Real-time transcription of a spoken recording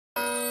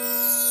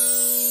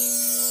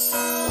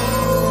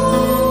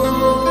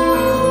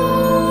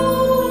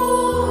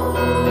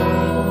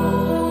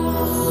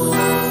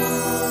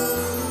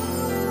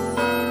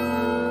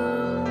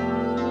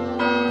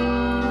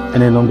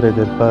En el nombre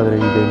del Padre, y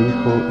del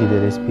Hijo, y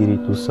del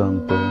Espíritu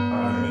Santo.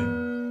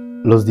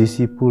 Amén. Los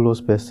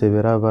discípulos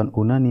perseveraban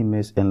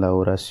unánimes en la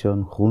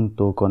oración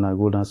junto con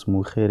algunas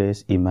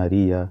mujeres y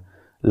María,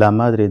 la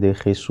Madre de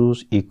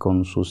Jesús, y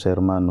con sus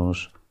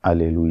hermanos.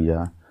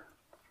 Aleluya.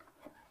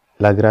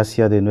 La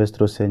gracia de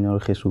nuestro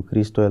Señor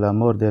Jesucristo, el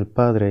amor del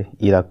Padre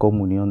y la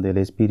comunión del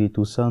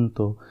Espíritu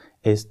Santo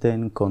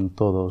estén con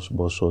todos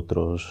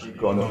vosotros. Y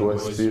con tu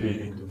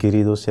espíritu.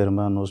 Queridos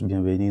hermanos,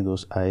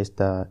 bienvenidos a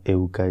esta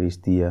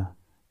Eucaristía.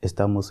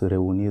 Estamos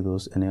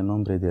reunidos en el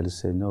nombre del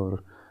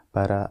Señor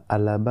para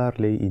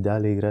alabarle y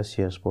darle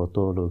gracias por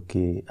todo lo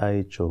que ha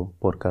hecho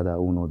por cada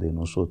uno de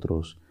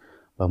nosotros.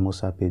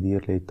 Vamos a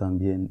pedirle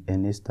también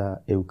en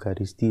esta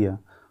Eucaristía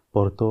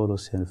por todos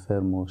los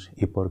enfermos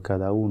y por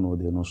cada uno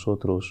de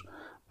nosotros,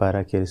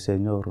 para que el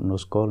Señor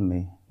nos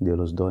colme de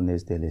los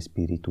dones del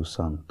Espíritu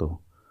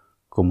Santo.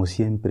 Como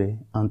siempre,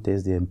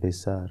 antes de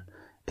empezar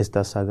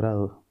estos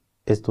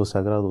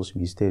sagrados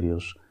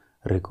misterios,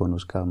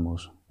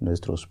 reconozcamos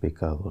nuestros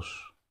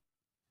pecados.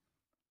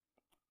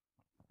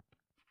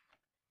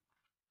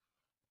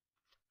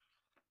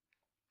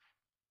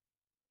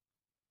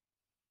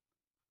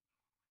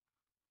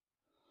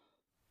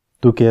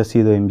 Tú que has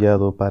sido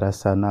enviado para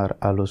sanar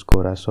a los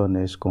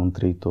corazones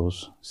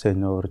contritos,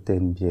 Señor,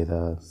 ten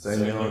piedad.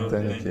 Señor,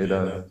 ten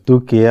piedad.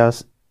 Tú que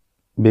has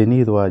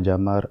venido a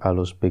llamar a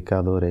los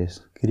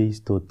pecadores,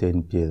 Cristo,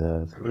 ten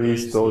piedad.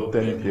 Cristo,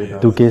 ten piedad.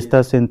 Tú que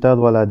estás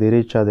sentado a la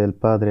derecha del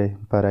Padre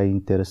para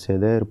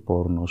interceder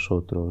por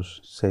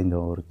nosotros,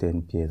 Señor,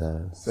 ten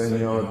piedad.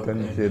 Señor, ten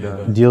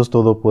piedad. Dios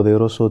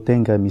Todopoderoso,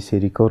 tenga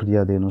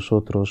misericordia de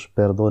nosotros,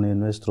 perdone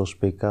nuestros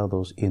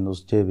pecados y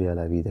nos lleve a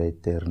la vida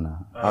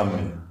eterna.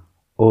 Amén.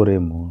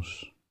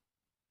 Oremos.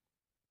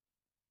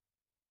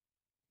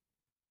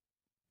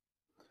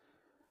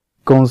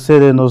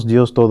 Concédenos,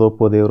 Dios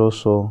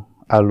Todopoderoso,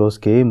 a los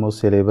que hemos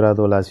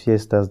celebrado las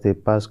fiestas de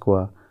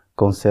Pascua,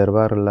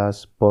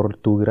 conservarlas por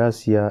tu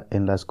gracia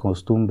en las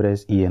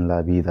costumbres y en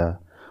la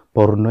vida.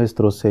 Por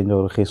nuestro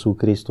Señor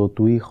Jesucristo,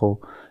 tu Hijo,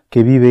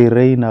 que vive y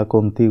reina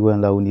contigo en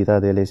la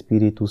unidad del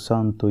Espíritu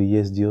Santo y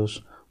es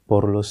Dios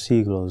por los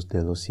siglos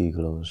de los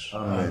siglos.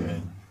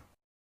 Amén.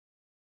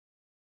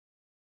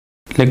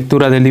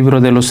 Lectura del libro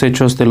de los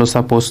Hechos de los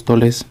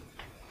Apóstoles.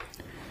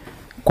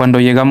 Cuando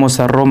llegamos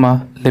a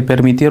Roma, le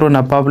permitieron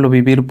a Pablo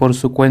vivir por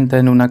su cuenta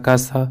en una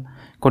casa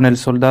con el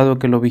soldado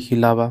que lo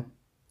vigilaba.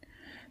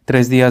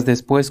 3 días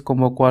después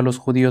convocó a los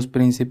judíos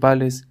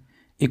principales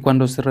y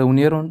cuando se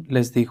reunieron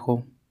les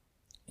dijo: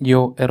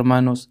 Yo,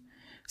 hermanos,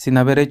 sin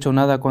haber hecho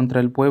nada contra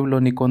el pueblo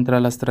ni contra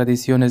las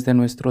tradiciones de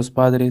nuestros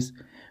padres,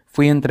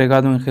 fui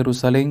entregado en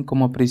Jerusalén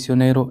como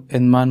prisionero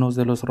en manos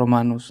de los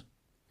romanos.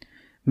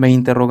 Me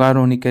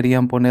interrogaron y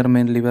querían ponerme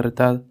en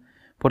libertad,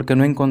 porque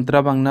no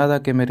encontraban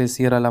nada que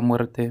mereciera la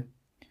muerte.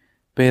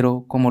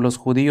 Pero, como los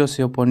judíos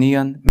se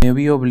oponían, me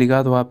vi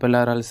obligado a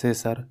apelar al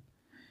César,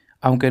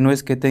 aunque no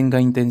es que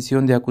tenga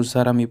intención de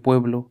acusar a mi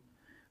pueblo.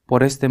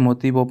 Por este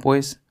motivo,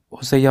 pues,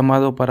 os he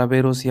llamado para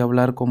veros y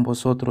hablar con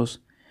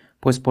vosotros,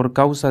 pues por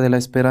causa de la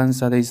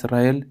esperanza de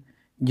Israel,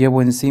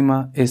 llevo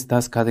encima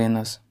estas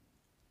cadenas.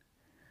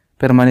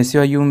 Permaneció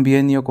allí un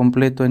bienio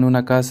completo en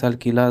una casa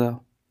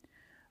alquilada,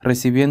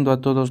 recibiendo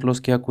a todos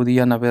los que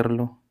acudían a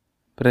verlo,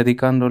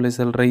 predicándoles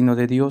el reino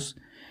de Dios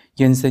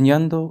y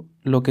enseñando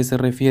lo que se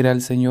refiere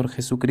al Señor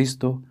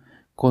Jesucristo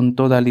con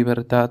toda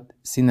libertad,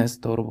 sin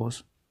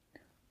estorbos.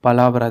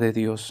 Palabra de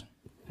Dios.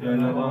 Te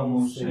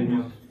alabamos,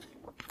 Señor.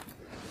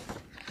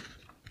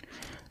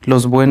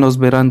 Los buenos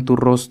verán tu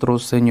rostro,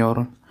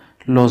 Señor.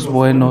 Los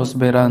buenos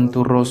verán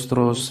tu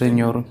rostro,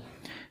 Señor.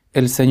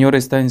 El Señor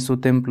está en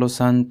su templo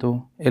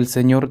santo. El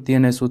Señor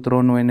tiene su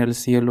trono en el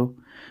cielo.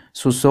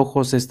 Sus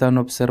ojos están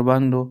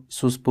observando,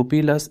 sus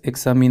pupilas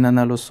examinan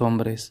a los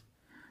hombres.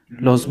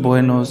 Los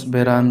buenos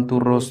verán tu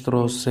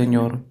rostro,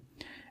 Señor.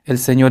 El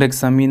Señor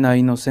examina a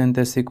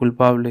inocentes y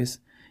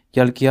culpables, y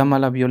al que ama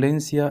la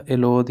violencia,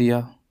 él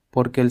odia,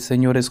 porque el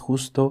Señor es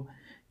justo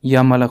y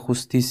ama la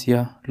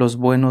justicia. Los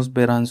buenos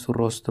verán su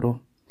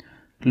rostro.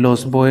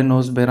 Los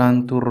buenos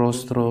verán tu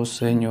rostro,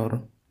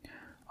 Señor.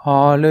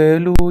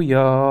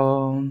 Aleluya,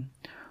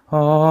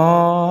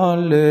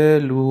 aleluya.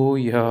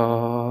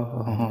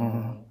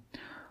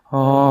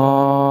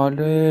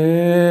 Aleluya.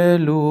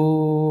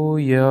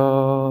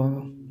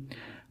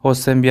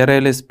 Os enviaré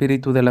el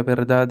Espíritu de la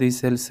verdad,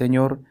 dice el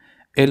Señor,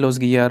 Él os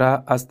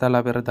guiará hasta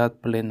la verdad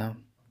plena.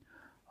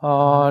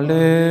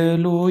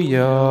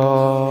 Aleluya.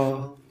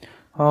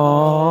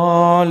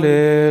 Aleluya.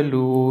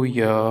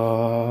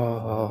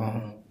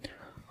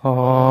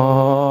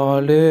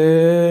 Aleluya.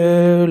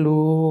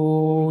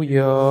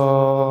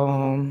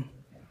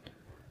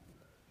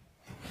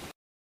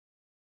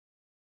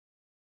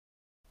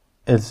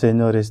 El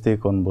Señor esté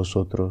con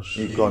vosotros.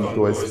 Y con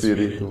tu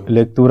espíritu.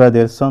 Lectura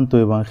del Santo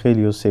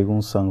Evangelio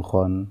según San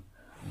Juan.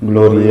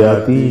 Gloria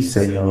a ti,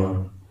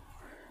 Señor.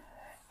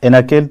 En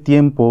aquel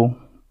tiempo,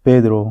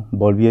 Pedro,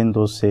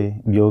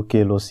 volviéndose, vio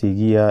que lo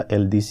seguía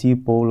el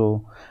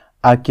discípulo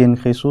a quien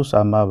Jesús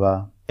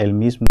amaba, el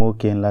mismo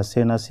que en la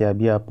cena se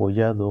había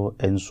apoyado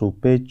en su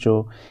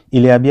pecho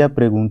y le había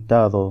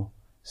preguntado: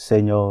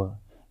 Señor,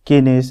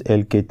 ¿quién es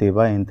el que te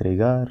va a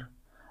entregar?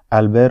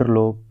 Al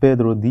verlo,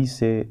 Pedro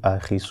dice a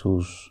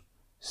Jesús,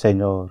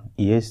 Señor,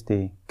 ¿y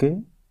este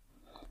qué?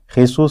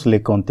 Jesús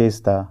le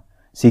contesta,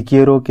 si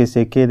quiero que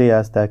se quede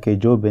hasta que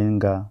yo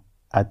venga,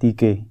 ¿a ti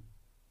qué?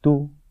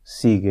 Tú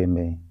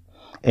sígueme.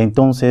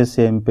 Entonces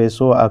se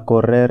empezó a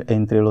correr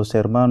entre los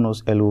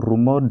hermanos el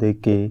rumor de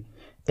que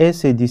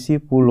ese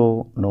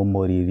discípulo no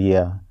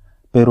moriría.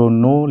 Pero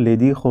no le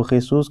dijo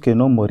Jesús que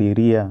no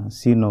moriría,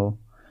 sino,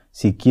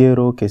 si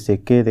quiero que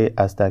se quede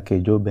hasta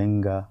que yo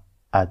venga,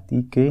 ¿a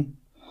ti qué?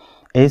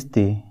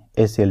 Este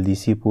es el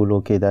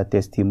discípulo que da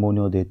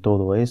testimonio de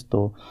todo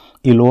esto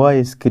y lo ha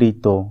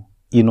escrito,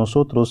 y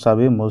nosotros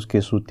sabemos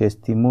que su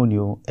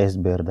testimonio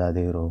es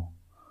verdadero.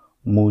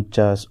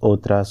 Muchas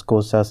otras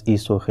cosas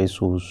hizo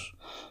Jesús.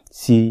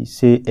 Si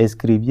se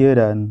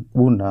escribieran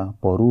una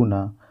por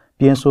una,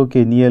 pienso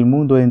que ni el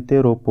mundo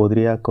entero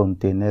podría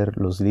contener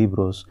los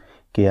libros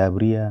que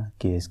habría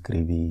que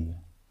escribir.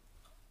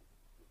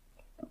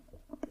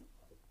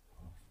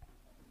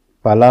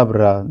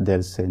 Palabra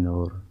del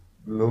Señor.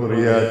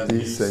 Gloria a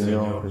ti,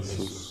 Señor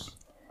Jesús.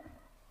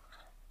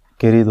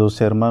 Queridos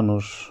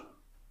hermanos,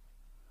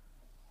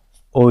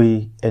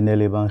 hoy en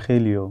el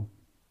Evangelio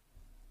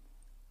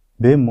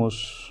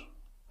vemos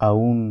a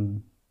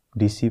un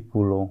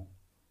discípulo,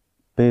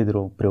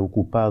 Pedro,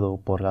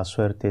 preocupado por la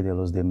suerte de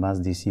los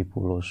demás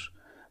discípulos,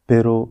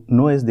 pero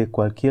no es de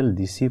cualquier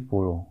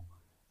discípulo,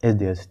 es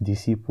del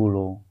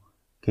discípulo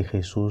que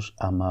Jesús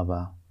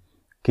amaba,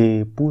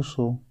 que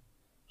puso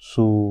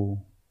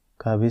su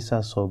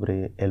cabeza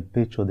sobre el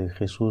pecho de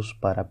Jesús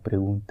para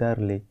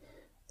preguntarle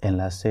en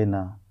la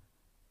cena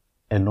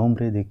el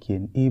nombre de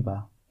quien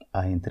iba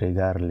a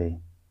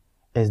entregarle.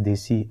 Es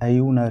decir, hay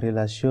una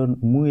relación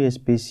muy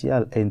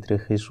especial entre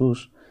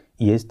Jesús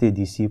y este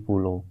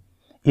discípulo.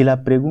 Y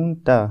la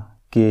pregunta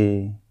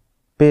que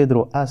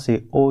Pedro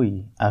hace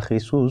hoy a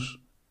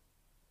Jesús,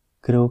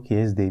 creo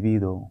que es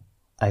debido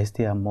a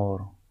este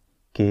amor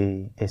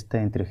que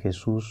está entre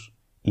Jesús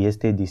y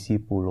este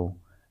discípulo.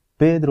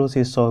 Pedro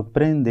se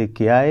sorprende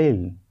que a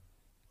él,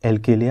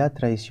 el que le ha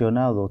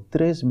traicionado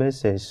 3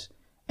 veces,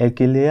 el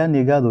que le ha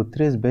negado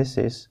 3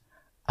 veces,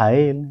 a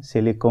él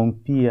se le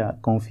confía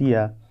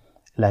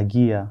la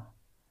guía,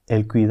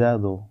 el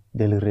cuidado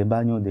del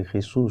rebaño de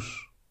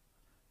Jesús.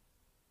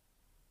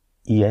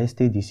 Y a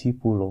este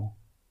discípulo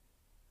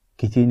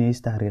que tiene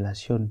esta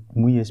relación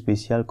muy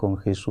especial con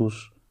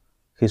Jesús,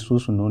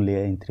 Jesús no le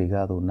ha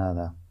entregado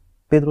nada.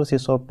 Pedro se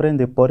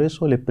sorprende, por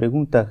eso le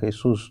pregunta a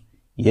Jesús,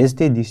 ¿y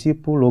este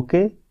discípulo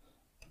qué?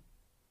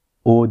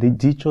 O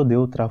dicho de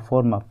otra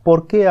forma,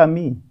 ¿por qué a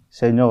mí,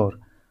 Señor,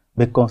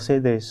 me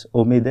concedes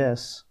o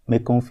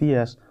me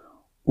confías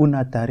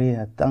una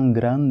tarea tan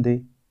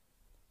grande?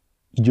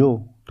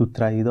 Yo, tu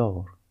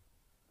traidor,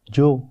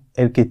 yo,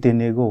 el que te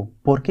negó,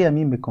 ¿por qué a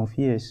mí me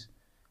confíes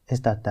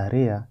esta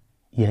tarea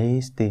y a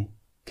este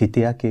que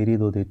te ha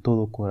querido de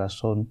todo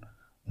corazón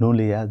no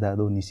le ha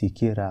dado ni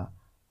siquiera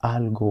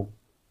algo,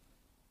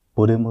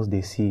 podemos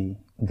decir,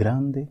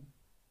 grande?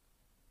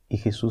 Y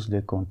Jesús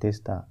le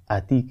contesta,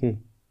 ¿a ti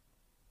qué?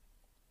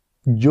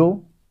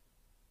 Yo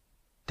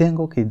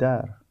tengo que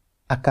dar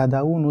a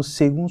cada uno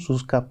según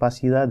sus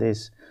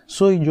capacidades.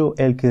 Soy yo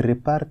el que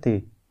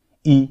reparte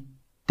y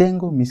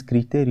tengo mis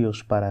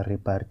criterios para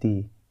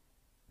repartir.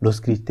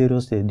 Los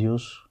criterios de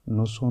Dios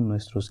no son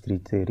nuestros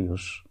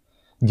criterios.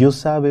 Dios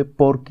sabe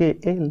por qué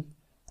Él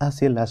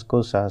hace las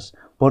cosas,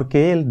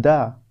 porque Él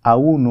da a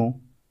uno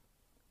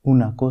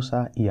una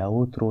cosa y a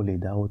otro le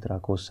da otra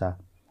cosa.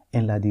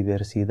 En la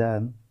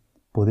diversidad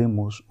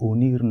podemos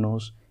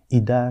unirnos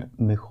y dar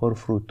mejor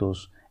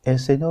frutos. El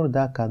Señor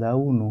da a cada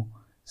uno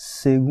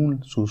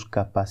según sus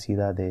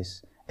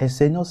capacidades. El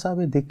Señor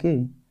sabe de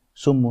qué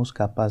somos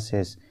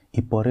capaces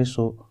y por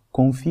eso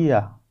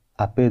confía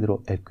a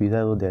Pedro el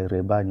cuidado del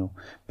rebaño.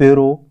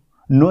 Pero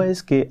no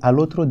es que al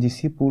otro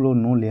discípulo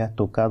no le ha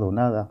tocado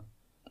nada.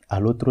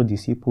 Al otro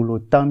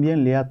discípulo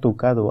también le ha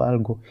tocado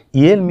algo.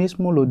 Y él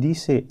mismo lo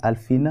dice al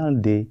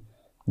final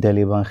del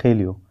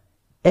Evangelio.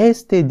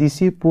 Este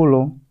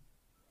discípulo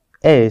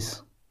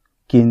es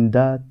quien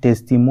da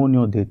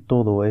testimonio de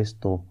todo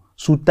esto.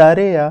 Su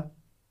tarea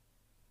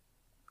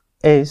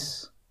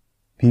es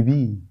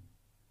vivir,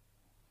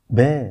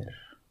 ver,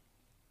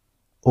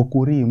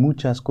 ocurrir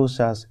muchas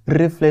cosas,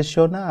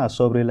 reflexionar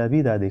sobre la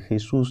vida de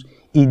Jesús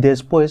y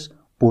después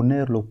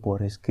ponerlo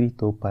por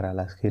escrito para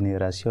las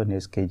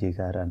generaciones que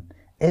llegarán.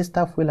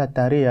 Esta fue la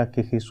tarea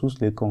que Jesús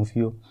le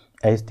confió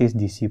a estos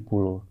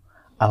discípulos.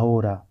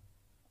 Ahora,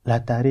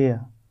 la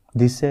tarea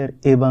de ser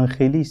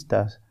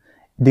evangelistas,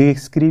 de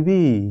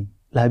escribir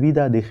la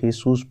vida de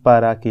Jesús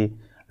para que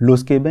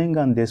los que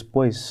vengan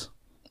después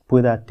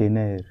puedan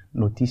tener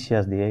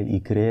noticias de Él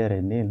y creer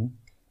en Él.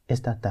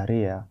 Esta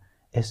tarea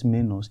es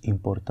menos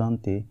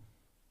importante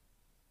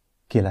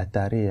que la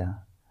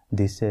tarea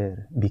de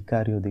ser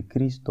vicario de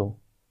Cristo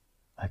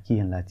aquí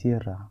en la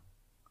tierra.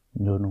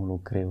 Yo no lo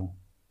creo.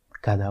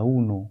 Cada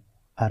uno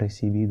ha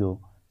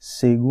recibido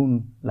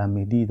según la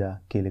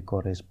medida que le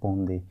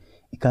corresponde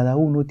y cada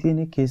uno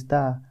tiene que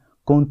estar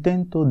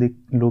contento de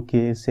lo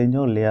que el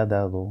Señor le ha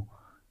dado.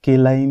 Que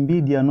la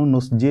envidia no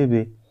nos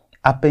lleve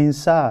a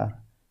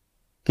pensar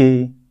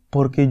que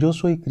porque yo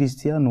soy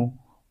cristiano,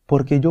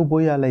 porque yo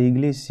voy a la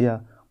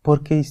iglesia,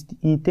 porque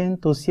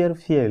intento ser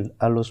fiel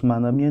a los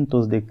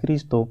mandamientos de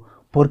Cristo,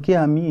 porque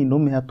a mí no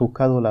me ha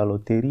tocado la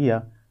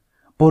lotería,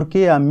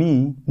 porque a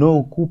mí no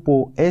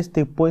ocupo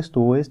este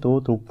puesto o este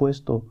otro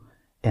puesto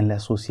en la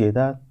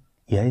sociedad,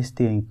 y a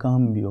este en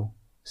cambio,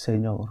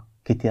 Señor,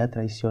 que te ha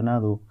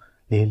traicionado,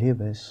 le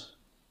eleves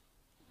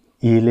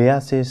y le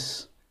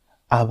haces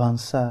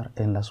avanzar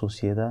en la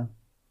sociedad.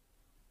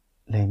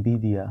 La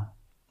envidia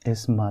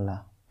es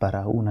mala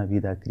para una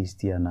vida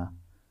cristiana.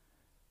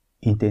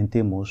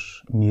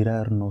 Intentemos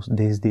mirarnos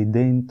desde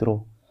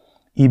dentro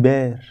y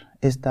ver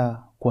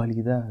esta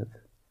cualidad,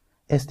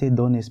 este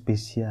don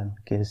especial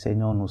que el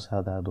Señor nos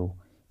ha dado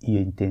y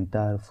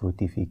intentar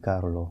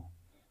fructificarlo.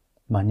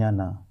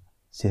 Mañana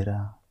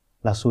será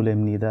la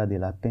solemnidad de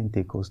la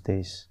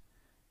Pentecostés.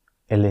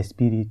 El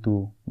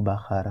Espíritu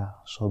bajará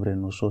sobre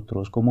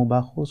nosotros como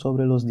bajó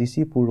sobre los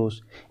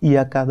discípulos, y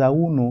a cada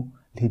uno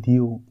le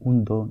dio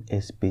un don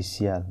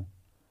especial.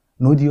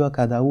 No dio a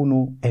cada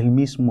uno el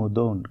mismo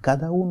don.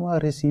 Cada uno ha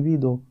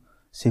recibido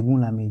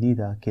según la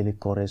medida que le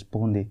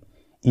corresponde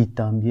y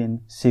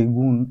también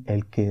según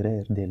el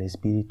querer del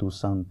Espíritu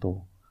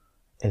Santo.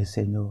 El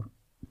Señor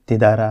te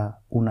dará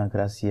una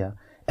gracia.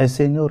 El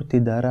Señor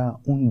te dará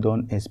un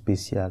don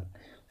especial.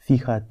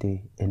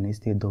 Fíjate en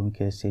este don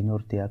que el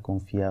Señor te ha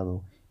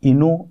confiado y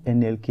no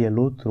en el que el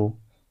otro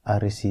ha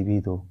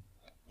recibido.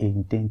 E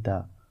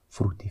intenta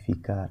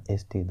fructificar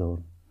este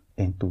don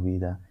en tu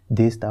vida.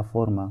 De esta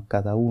forma,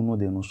 cada uno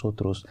de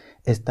nosotros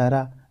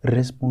estará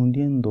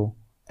respondiendo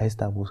a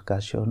esta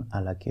vocación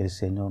a la que el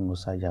Señor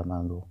nos ha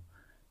llamado.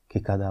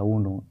 Que cada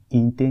uno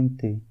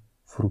intente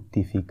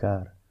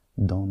fructificar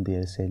donde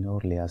el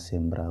Señor le ha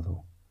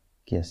sembrado.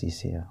 Que así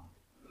sea.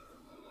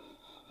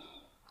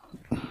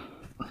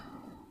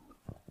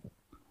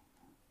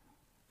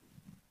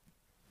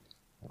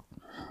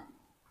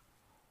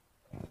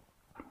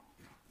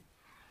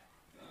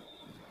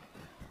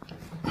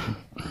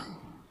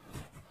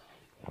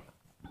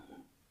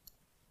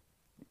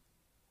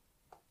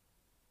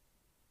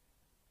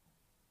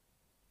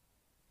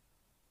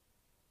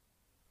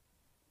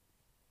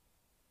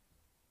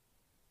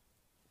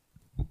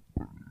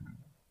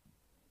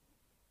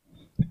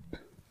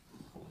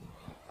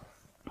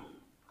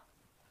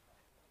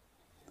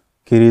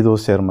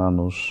 Queridos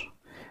hermanos,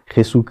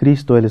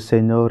 Jesucristo el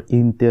Señor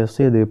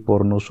intercede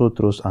por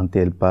nosotros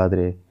ante el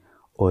Padre.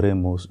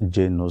 Oremos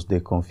llenos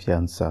de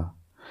confianza,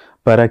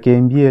 para que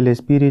envíe el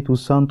Espíritu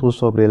Santo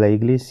sobre la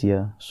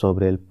Iglesia,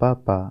 sobre el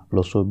Papa,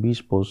 los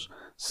obispos,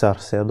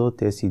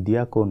 sacerdotes y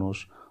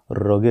diáconos.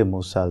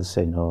 Roguemos al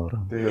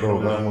Señor. Te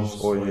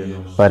rogamos,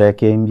 óyenos. Para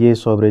que envíe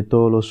sobre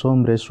todos los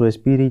hombres su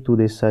espíritu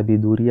de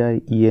sabiduría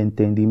y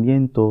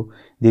entendimiento,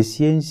 de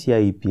ciencia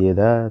y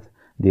piedad,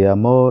 de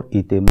amor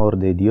y temor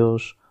de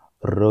Dios,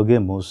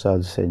 roguemos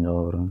al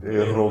Señor.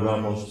 Te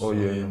rogamos,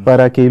 óyenos.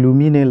 Para que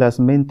ilumine las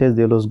mentes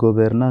de los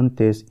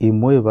gobernantes y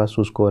mueva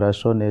sus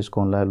corazones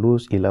con la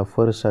luz y la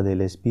fuerza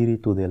del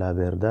Espíritu de la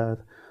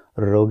verdad,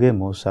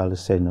 roguemos al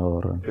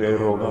Señor. Te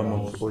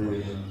rogamos,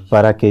 óyenos.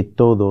 Para que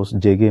todos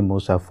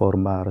lleguemos a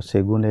formar,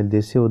 según el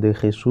deseo de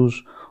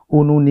Jesús,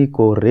 un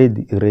único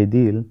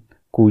redil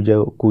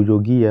cuyo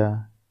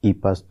guía y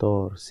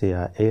pastor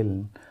sea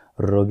Él,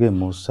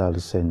 roguemos al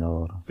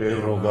Señor. Te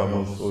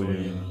rogamos,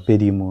 óyenos.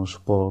 Pedimos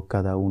por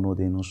cada uno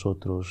de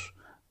nosotros,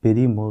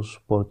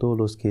 pedimos por todos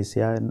los que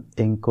se han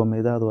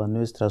encomendado a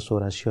nuestras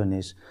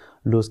oraciones,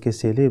 los que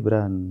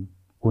celebran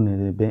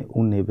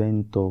un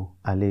evento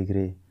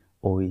alegre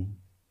hoy,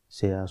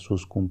 sea su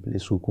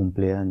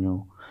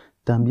cumpleaños.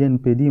 También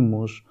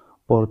pedimos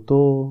por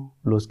todos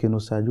los que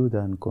nos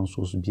ayudan con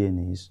sus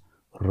bienes,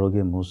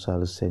 roguemos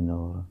al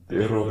Señor.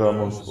 Te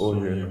rogamos,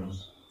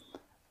 óyenos.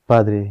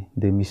 Padre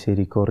de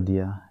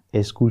misericordia,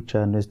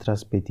 escucha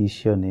nuestras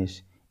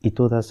peticiones y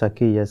todas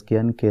aquellas que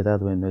han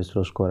quedado en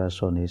nuestros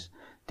corazones.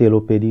 Te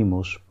lo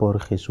pedimos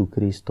por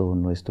Jesucristo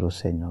nuestro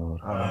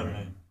Señor.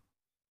 Amén.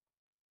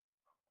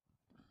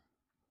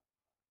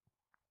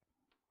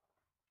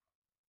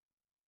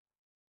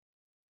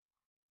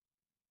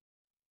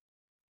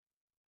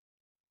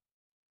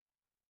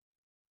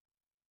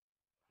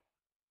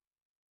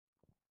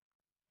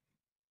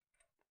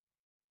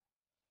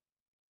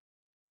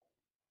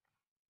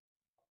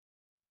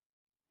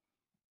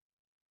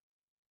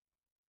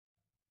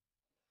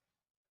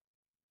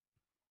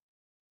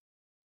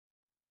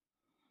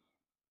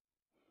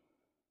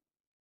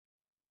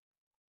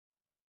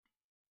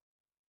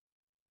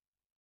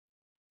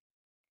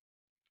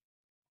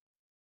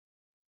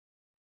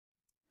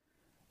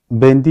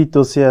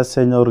 Bendito sea,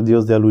 Señor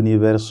Dios del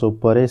universo,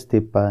 por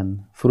este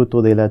pan,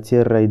 fruto de la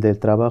tierra y del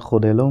trabajo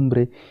del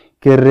hombre,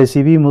 que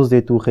recibimos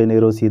de tu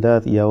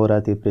generosidad y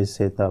ahora te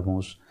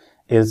presentamos.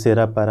 Él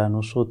será para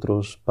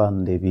nosotros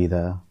pan de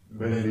vida.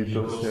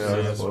 Bendito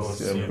seas por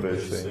siempre,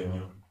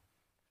 Señor.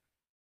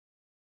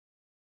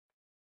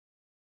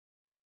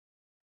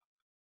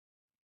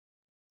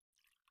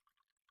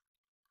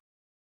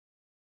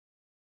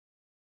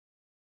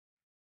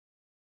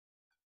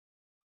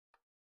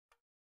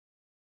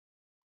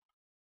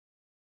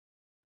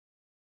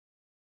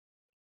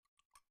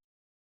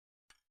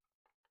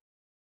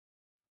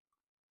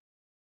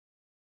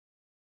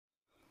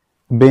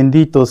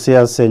 Bendito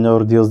sea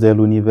Señor Dios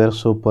del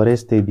universo por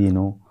este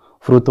vino,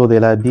 fruto de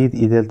la vid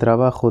y del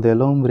trabajo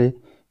del hombre,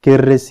 que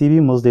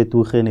recibimos de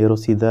tu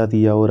generosidad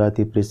y ahora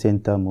te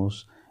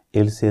presentamos.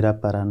 Él será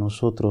para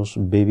nosotros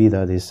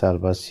bebida de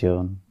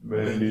salvación.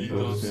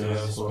 Bendito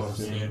seas por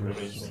siempre,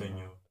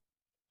 Señor.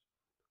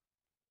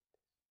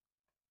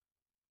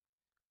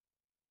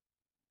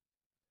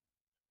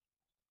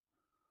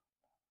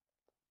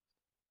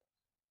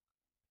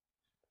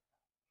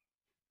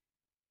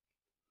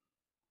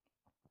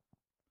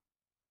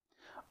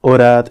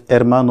 Orad,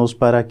 hermanos,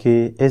 para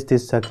que este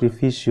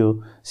sacrificio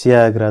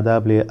sea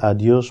agradable a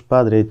Dios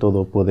Padre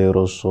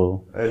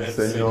Todopoderoso. El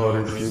Señor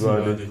reciba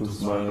de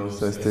tus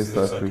manos este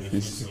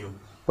sacrificio,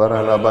 para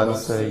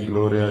alabanza y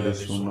gloria de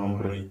su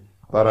nombre,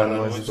 para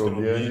nuestro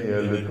bien y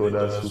el de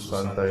toda su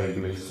santa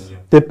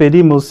Iglesia. Te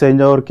pedimos,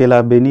 Señor, que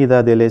la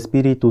venida del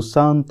Espíritu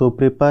Santo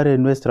prepare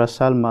nuestras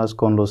almas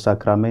con los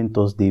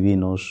sacramentos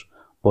divinos,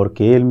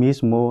 porque Él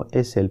mismo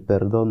es el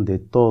perdón de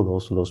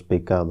todos los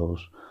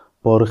pecados.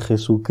 Por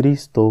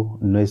Jesucristo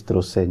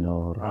nuestro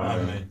Señor.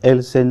 Amén.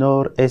 El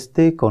Señor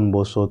esté con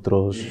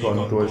vosotros. Y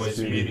con tu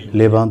espíritu.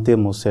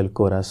 Levantemos el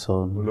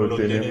corazón. Lo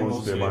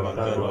tenemos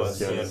levantado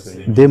hacia el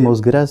Señor.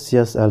 Demos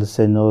gracias al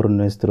Señor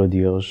nuestro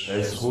Dios.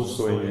 Es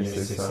justo y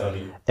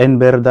necesario. En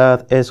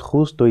verdad es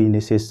justo y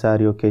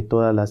necesario que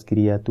todas las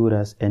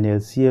criaturas en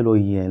el cielo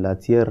y en la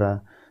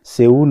tierra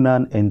se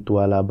unan en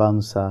tu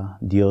alabanza,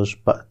 Dios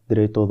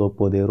Padre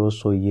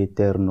Todopoderoso y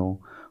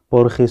Eterno,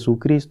 por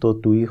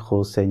Jesucristo tu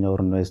Hijo,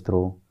 Señor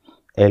nuestro,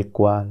 el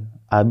cual,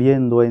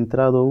 habiendo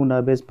entrado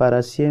una vez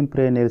para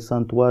siempre en el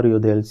santuario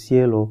del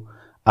cielo,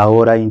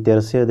 ahora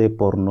intercede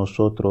por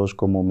nosotros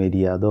como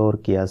mediador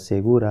que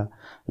asegura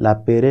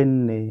la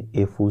perenne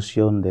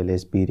efusión del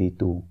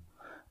Espíritu.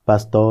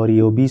 Pastor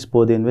y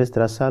obispo de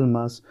nuestras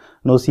almas,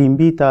 nos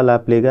invita a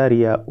la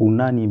plegaria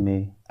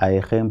unánime, a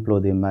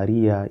ejemplo de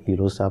María y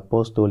los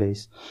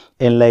apóstoles,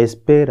 en la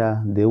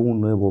espera de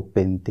un nuevo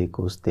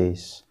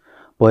Pentecostés.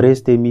 Por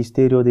este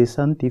misterio de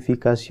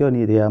santificación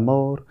y de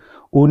amor,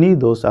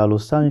 unidos a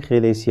los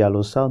ángeles y a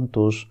los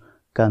santos,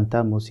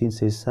 cantamos sin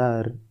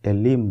cesar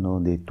el himno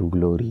de tu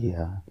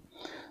gloria.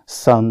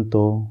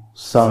 Santo,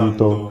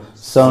 santo,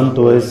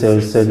 santo es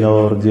el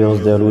Señor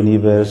Dios del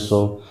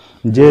universo.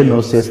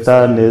 Llenos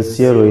están el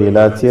cielo y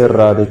la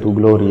tierra de tu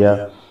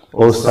gloria.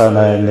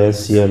 Hosana en el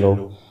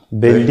cielo.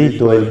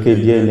 Bendito el que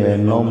viene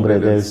en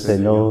nombre del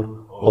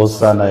Señor.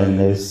 Hosana en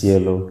el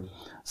cielo.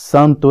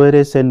 Santo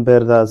eres en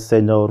verdad,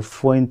 Señor,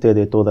 fuente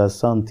de toda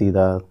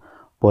santidad.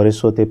 Por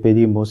eso te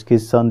pedimos que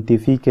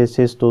santifiques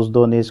estos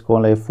dones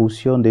con la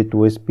efusión de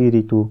tu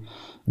Espíritu,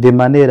 de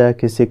manera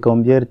que se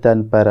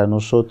conviertan para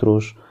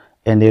nosotros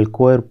en el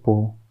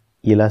cuerpo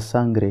y la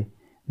sangre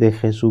de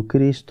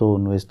Jesucristo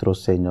nuestro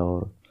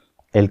Señor,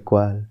 el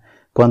cual,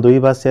 cuando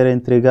iba a ser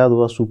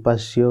entregado a su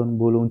pasión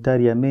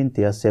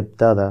voluntariamente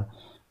aceptada,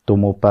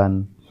 tomó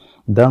pan,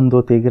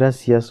 dándote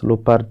gracias,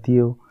 lo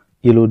partió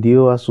y lo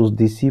dio a sus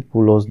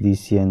discípulos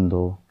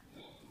diciendo: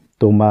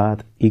 Tomad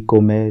y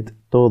comed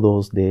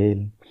todos de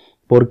él,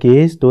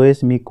 porque esto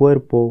es mi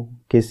cuerpo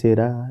que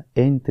será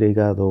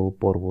entregado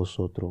por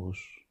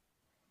vosotros.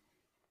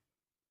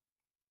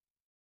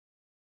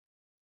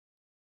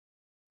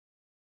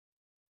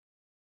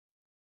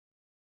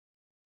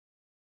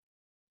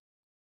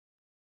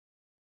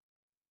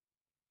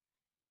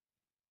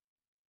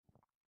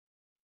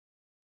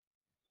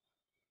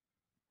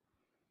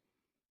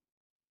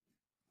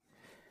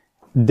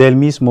 Del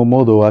mismo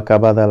modo,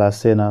 acabada la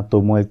cena,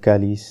 tomó el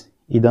cáliz,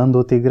 y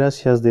dándote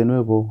gracias de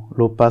nuevo,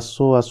 lo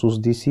pasó a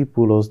sus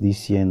discípulos,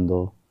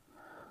 diciendo: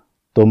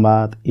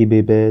 Tomad y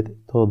bebed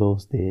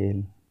todos de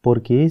él,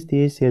 porque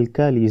este es el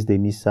cáliz de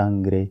mi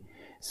sangre,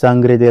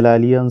 sangre de la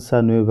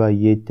alianza nueva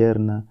y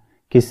eterna,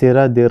 que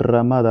será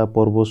derramada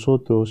por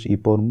vosotros y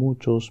por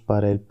muchos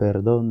para el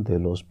perdón de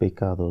los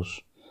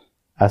pecados.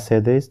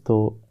 Haced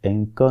esto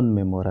en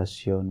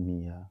conmemoración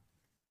mía.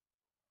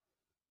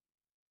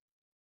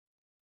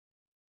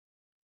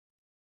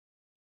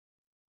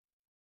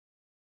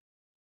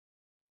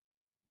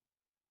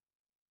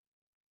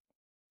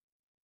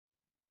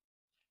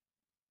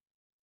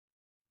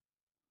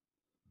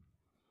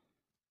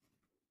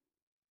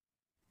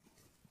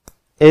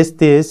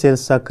 Este es el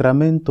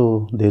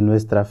sacramento de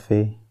nuestra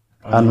fe.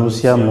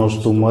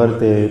 Anunciamos tu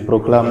muerte,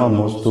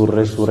 proclamamos tu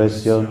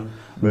resurrección.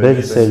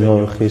 Ven,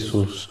 Señor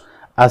Jesús.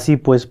 Así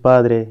pues,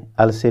 Padre,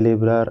 al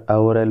celebrar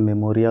ahora el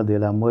memorial de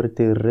la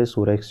muerte y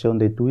resurrección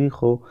de tu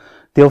Hijo,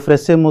 te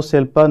ofrecemos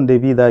el pan de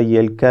vida y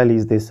el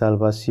cáliz de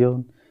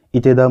salvación, y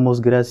te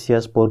damos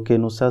gracias porque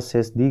nos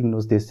haces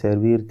dignos de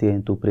servirte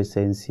en tu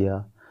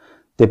presencia.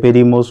 Te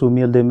pedimos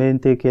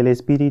humildemente que el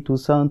Espíritu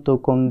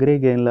Santo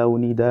congregue en la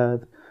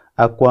unidad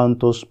a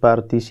cuantos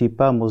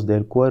participamos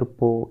del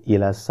cuerpo y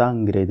la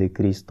sangre de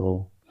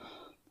Cristo.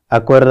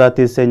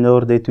 Acuérdate,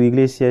 Señor, de tu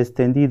Iglesia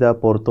extendida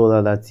por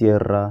toda la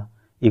tierra,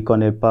 y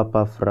con el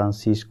Papa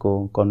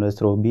Francisco, con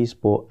nuestro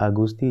obispo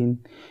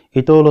Agustín,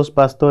 y todos los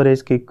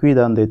pastores que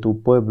cuidan de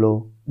tu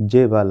pueblo,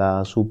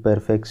 llévala a su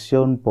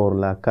perfección por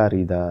la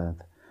caridad.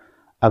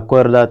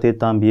 Acuérdate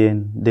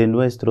también de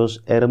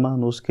nuestros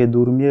hermanos que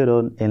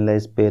durmieron en la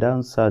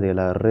esperanza de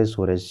la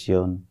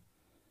resurrección,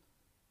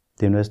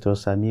 de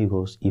nuestros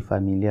amigos y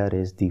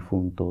familiares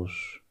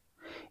difuntos,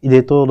 y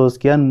de todos los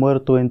que han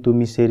muerto en tu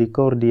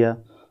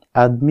misericordia,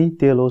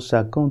 admítelos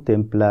a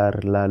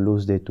contemplar la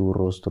luz de tu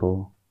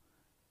rostro.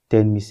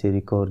 Ten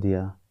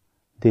misericordia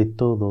de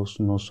todos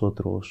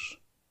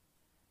nosotros.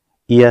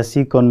 Y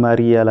así con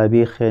María, la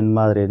Virgen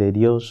Madre de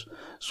Dios,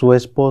 su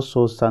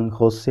esposo San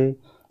José,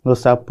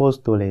 los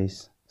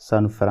apóstoles,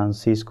 San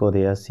Francisco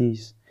de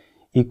Asís,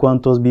 y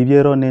cuantos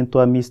vivieron en tu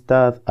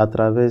amistad a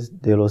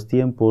través de los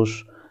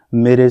tiempos,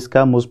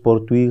 merezcamos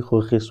por tu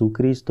Hijo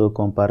Jesucristo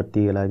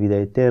compartir la vida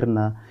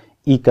eterna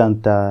y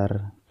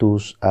cantar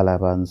tus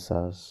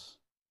alabanzas.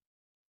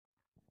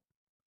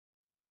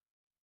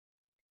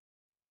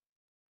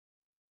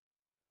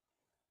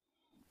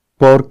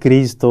 Por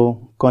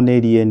Cristo, con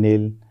Él y en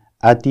Él,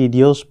 a ti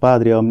Dios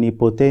Padre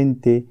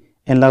Omnipotente,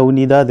 en la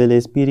unidad del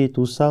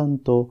Espíritu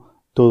Santo,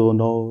 todo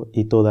honor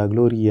y toda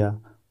gloria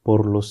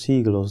por los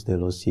siglos de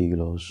los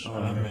siglos.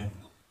 Amén.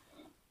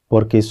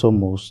 Porque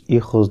somos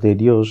hijos de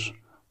Dios,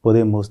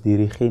 podemos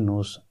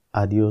dirigirnos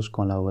a Dios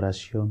con la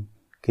oración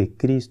que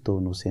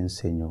Cristo nos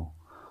enseñó.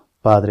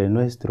 Padre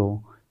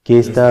nuestro, que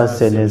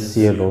estás en el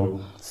cielo,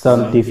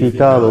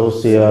 santificado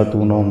sea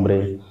tu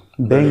nombre.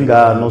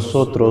 Venga a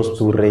nosotros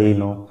tu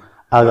reino.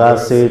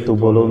 Hágase tu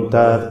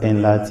voluntad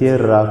en la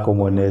tierra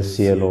como en el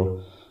cielo.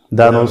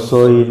 Danos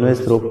hoy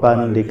nuestro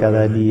pan de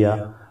cada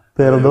día.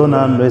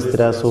 Perdona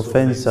nuestras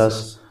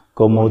ofensas,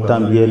 como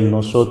también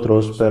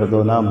nosotros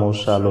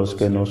perdonamos a los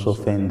que nos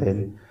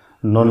ofenden.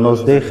 No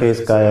nos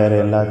dejes caer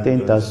en la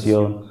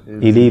tentación,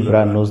 y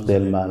líbranos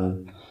del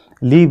mal.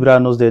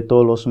 Líbranos de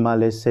todos los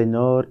males,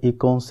 Señor, y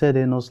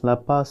concédenos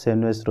la paz en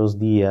nuestros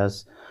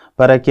días,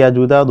 para que,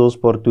 ayudados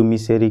por tu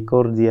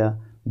misericordia,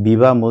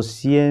 vivamos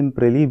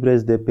siempre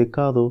libres de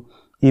pecado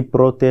y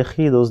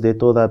protegidos de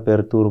toda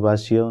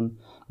perturbación,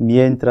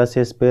 mientras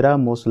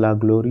esperamos la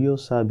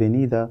gloriosa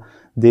venida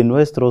de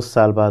nuestro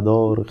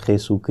Salvador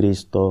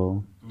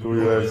Jesucristo.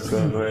 Tuyo es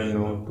el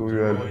reino,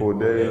 tuyo el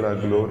poder y la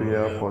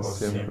gloria por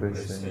siempre,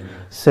 Señor.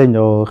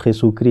 Señor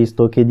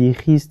Jesucristo, que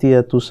dijiste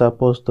a tus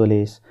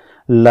apóstoles,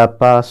 la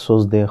paz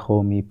os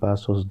dejo, mi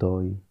paz os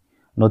doy.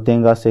 No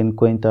tengas en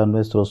cuenta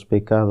nuestros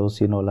pecados,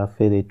 sino la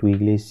fe de tu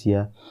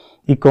Iglesia,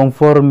 y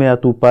conforme a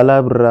tu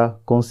palabra,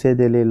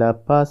 concédele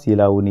la paz y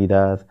la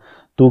unidad,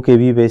 tú que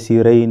vives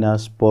y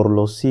reinas por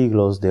los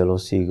siglos de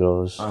los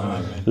siglos.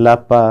 Amén.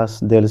 La paz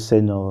del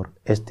Señor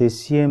esté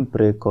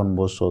siempre con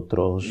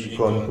vosotros. Y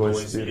con tu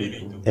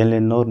espíritu. En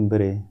el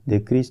nombre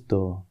de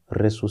Cristo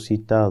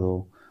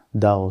resucitado,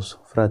 daos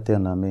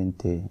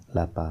fraternamente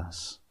la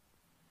paz.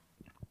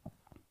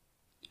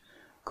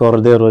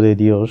 Cordero de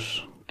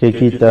Dios, que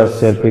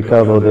quitas el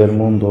pecado del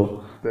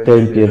mundo,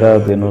 ten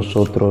piedad de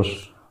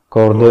nosotros.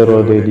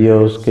 Cordero de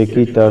Dios, que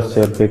quitas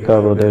el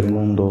pecado del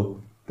mundo,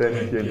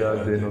 ten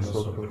piedad de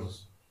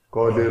nosotros.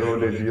 Cordero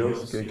de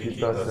Dios, que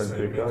quitas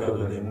el pecado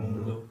del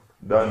mundo,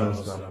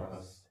 danos la paz.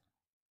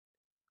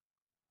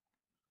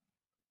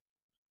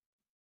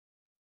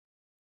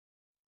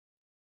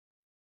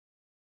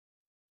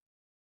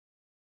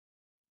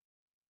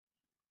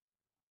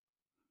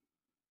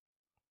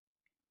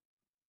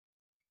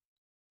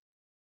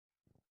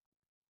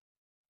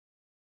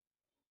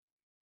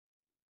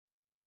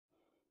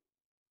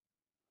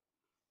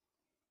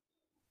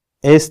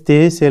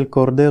 Este es el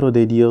Cordero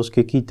de Dios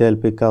que quita el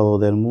pecado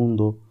del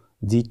mundo.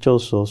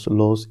 Dichosos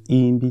los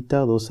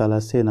invitados a la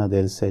cena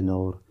del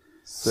Señor.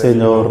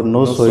 Señor,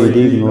 no soy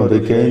digno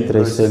de que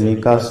entres en mi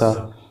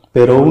casa,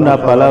 pero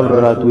una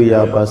palabra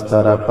tuya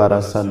bastará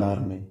para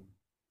sanarme.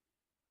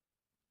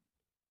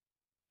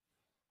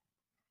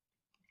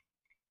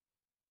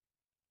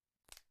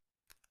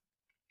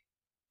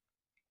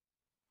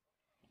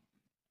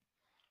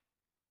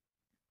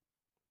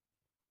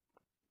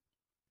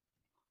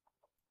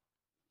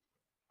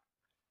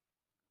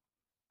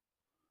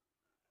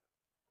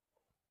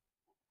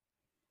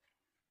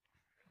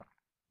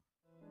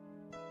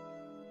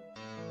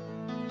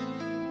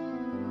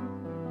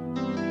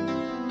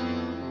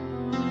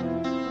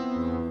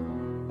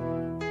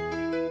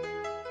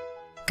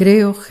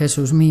 Creo,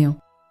 Jesús mío,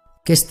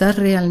 que estás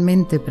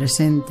realmente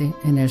presente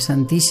en el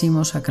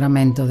Santísimo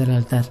Sacramento del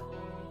altar.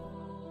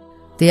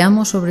 Te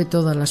amo sobre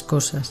todas las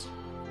cosas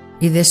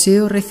y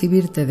deseo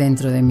recibirte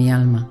dentro de mi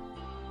alma.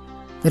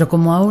 Pero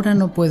como ahora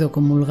no puedo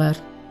comulgar,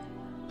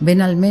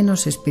 ven al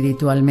menos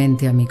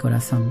espiritualmente a mi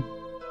corazón.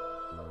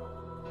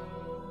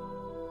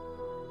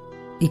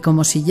 Y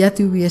como si ya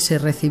te hubiese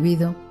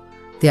recibido,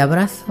 te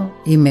abrazo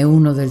y me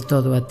uno del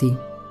todo a ti.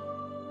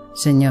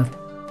 Señor,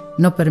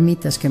 no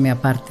permitas que me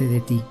aparte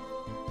de ti.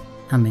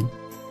 Amén.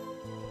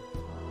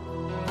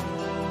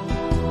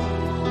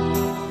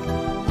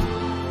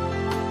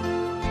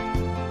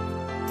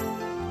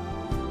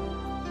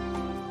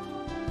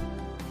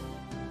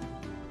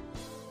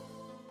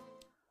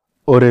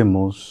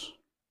 Oremos.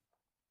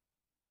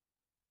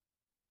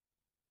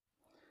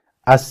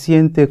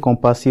 Asiente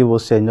compasivo,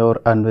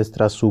 Señor, a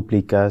nuestras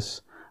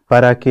súplicas,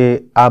 para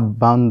que,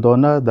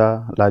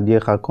 abandonada la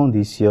vieja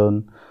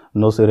condición,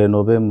 nos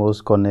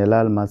renovemos con el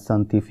alma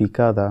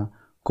santificada,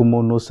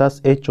 como nos has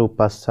hecho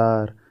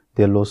pasar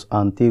de los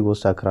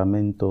antiguos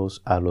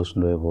sacramentos a los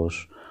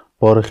nuevos.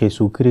 Por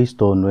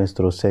Jesucristo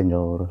nuestro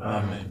Señor.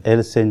 Amén.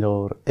 El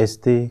Señor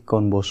esté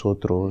con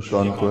vosotros.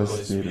 Con tu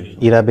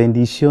espíritu. Y la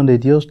bendición de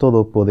Dios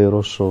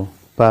Todopoderoso,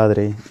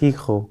 Padre,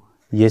 Hijo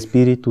y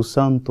Espíritu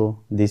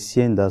Santo,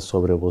 descienda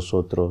sobre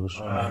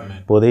vosotros.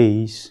 Amén.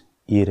 Podéis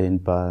ir en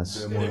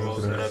paz.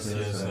 Demos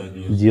gracias a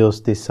Dios.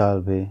 Dios te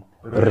salve,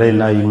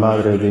 Reina y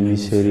Madre de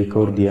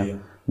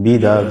misericordia,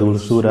 vida,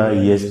 dulzura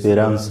y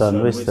esperanza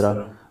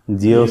nuestra.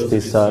 Dios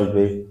te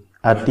salve.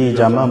 A ti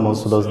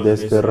llamamos los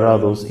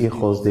desterrados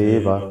hijos de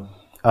Eva.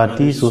 A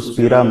ti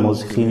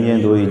suspiramos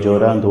gimiendo y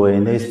llorando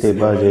en este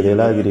valle de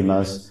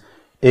lágrimas.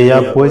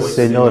 Ella pues,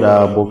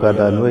 Señora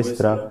abogada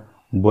nuestra,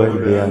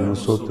 vuelve a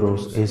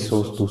nosotros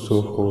esos tus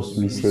ojos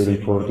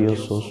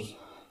misericordiosos,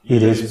 y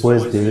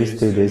después de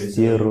este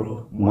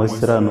destierro,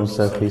 muéstranos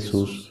a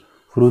Jesús,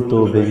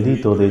 fruto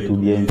bendito de tu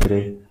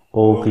vientre,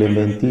 oh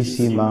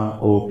clementísima,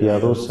 oh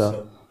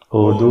piadosa,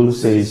 oh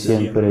dulce y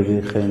siempre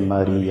Virgen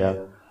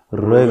María.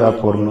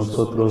 Ruega por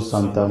nosotros,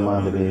 Santa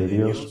Madre de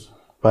Dios,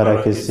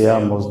 para que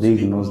seamos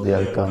dignos de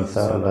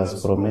alcanzar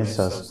las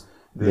promesas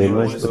de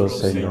nuestro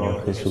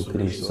Señor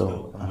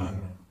Jesucristo. Amén.